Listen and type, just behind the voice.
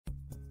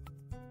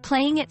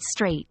Playing it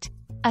straight.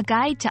 A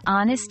guide to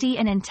honesty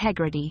and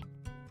integrity.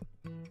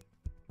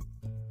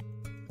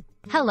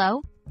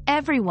 Hello,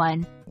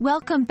 everyone.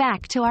 Welcome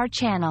back to our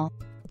channel.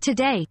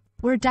 Today,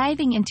 we're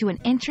diving into an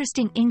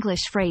interesting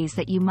English phrase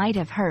that you might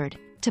have heard,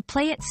 to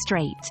play it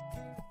straight.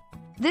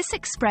 This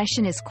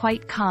expression is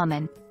quite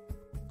common.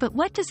 But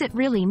what does it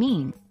really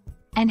mean?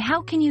 And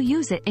how can you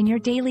use it in your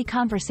daily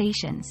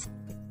conversations?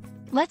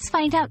 Let's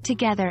find out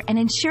together and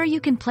ensure you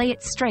can play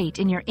it straight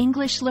in your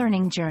English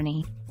learning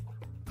journey.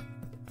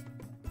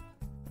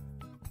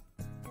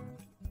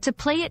 To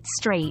play it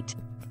straight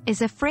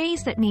is a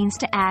phrase that means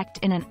to act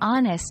in an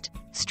honest,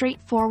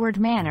 straightforward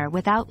manner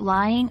without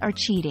lying or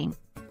cheating.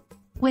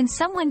 When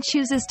someone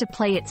chooses to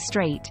play it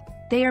straight,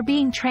 they are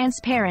being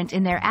transparent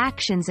in their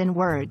actions and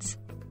words,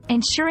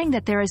 ensuring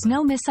that there is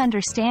no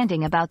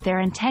misunderstanding about their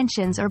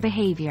intentions or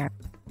behavior.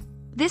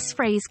 This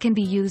phrase can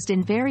be used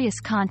in various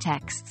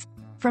contexts,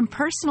 from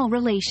personal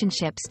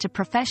relationships to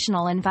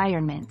professional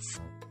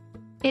environments.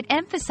 It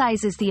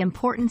emphasizes the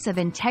importance of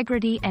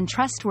integrity and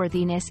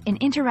trustworthiness in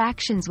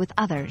interactions with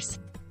others.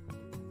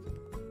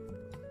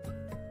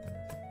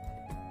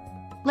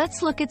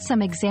 Let's look at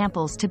some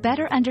examples to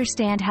better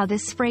understand how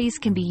this phrase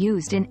can be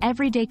used in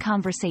everyday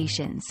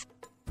conversations.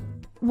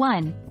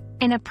 1.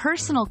 In a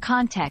personal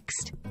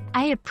context,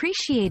 I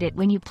appreciate it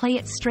when you play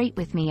it straight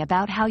with me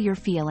about how you're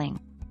feeling.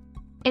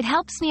 It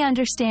helps me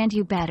understand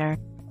you better.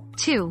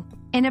 2.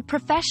 In a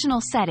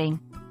professional setting,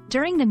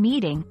 during the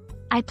meeting,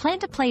 I plan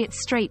to play it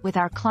straight with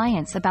our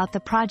clients about the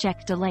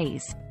project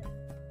delays.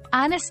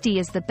 Honesty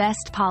is the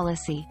best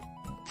policy.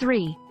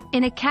 3.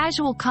 In a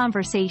casual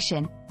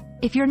conversation,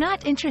 if you're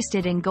not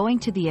interested in going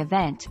to the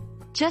event,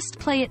 just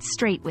play it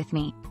straight with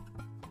me.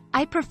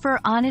 I prefer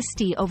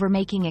honesty over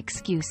making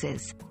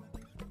excuses.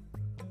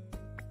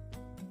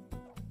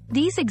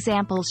 These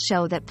examples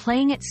show that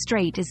playing it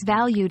straight is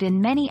valued in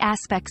many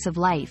aspects of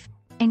life,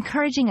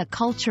 encouraging a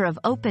culture of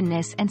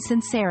openness and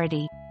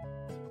sincerity.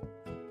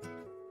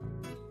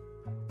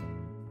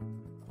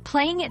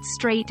 Playing it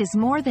straight is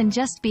more than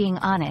just being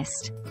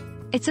honest.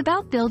 It's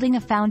about building a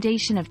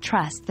foundation of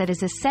trust that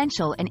is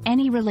essential in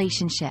any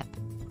relationship.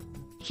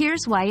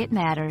 Here's why it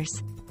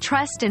matters.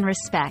 Trust and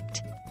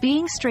respect.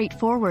 Being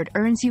straightforward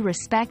earns you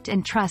respect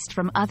and trust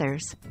from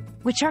others,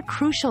 which are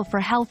crucial for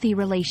healthy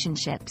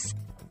relationships.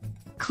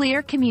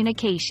 Clear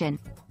communication.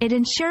 It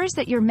ensures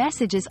that your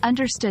message is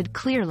understood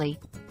clearly,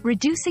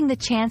 reducing the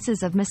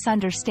chances of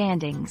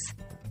misunderstandings.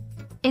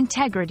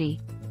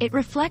 Integrity. It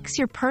reflects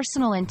your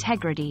personal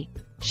integrity,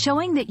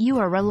 showing that you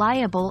are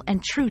reliable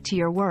and true to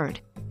your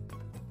word.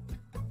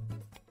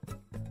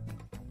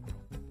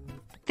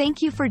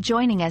 Thank you for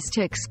joining us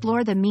to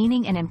explore the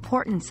meaning and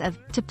importance of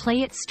to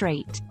play it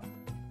straight.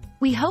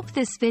 We hope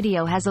this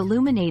video has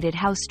illuminated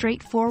how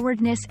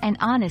straightforwardness and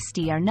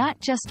honesty are not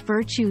just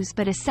virtues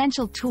but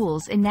essential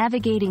tools in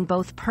navigating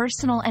both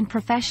personal and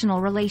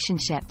professional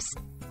relationships.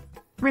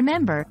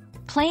 Remember,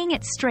 playing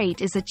it straight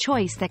is a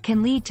choice that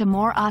can lead to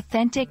more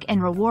authentic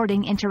and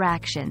rewarding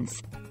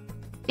interactions.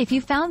 If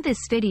you found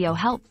this video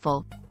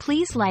helpful,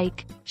 please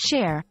like,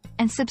 share,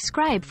 and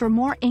subscribe for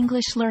more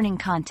English learning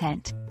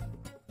content.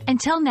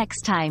 Until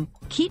next time,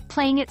 keep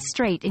playing it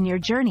straight in your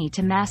journey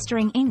to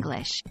mastering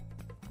English.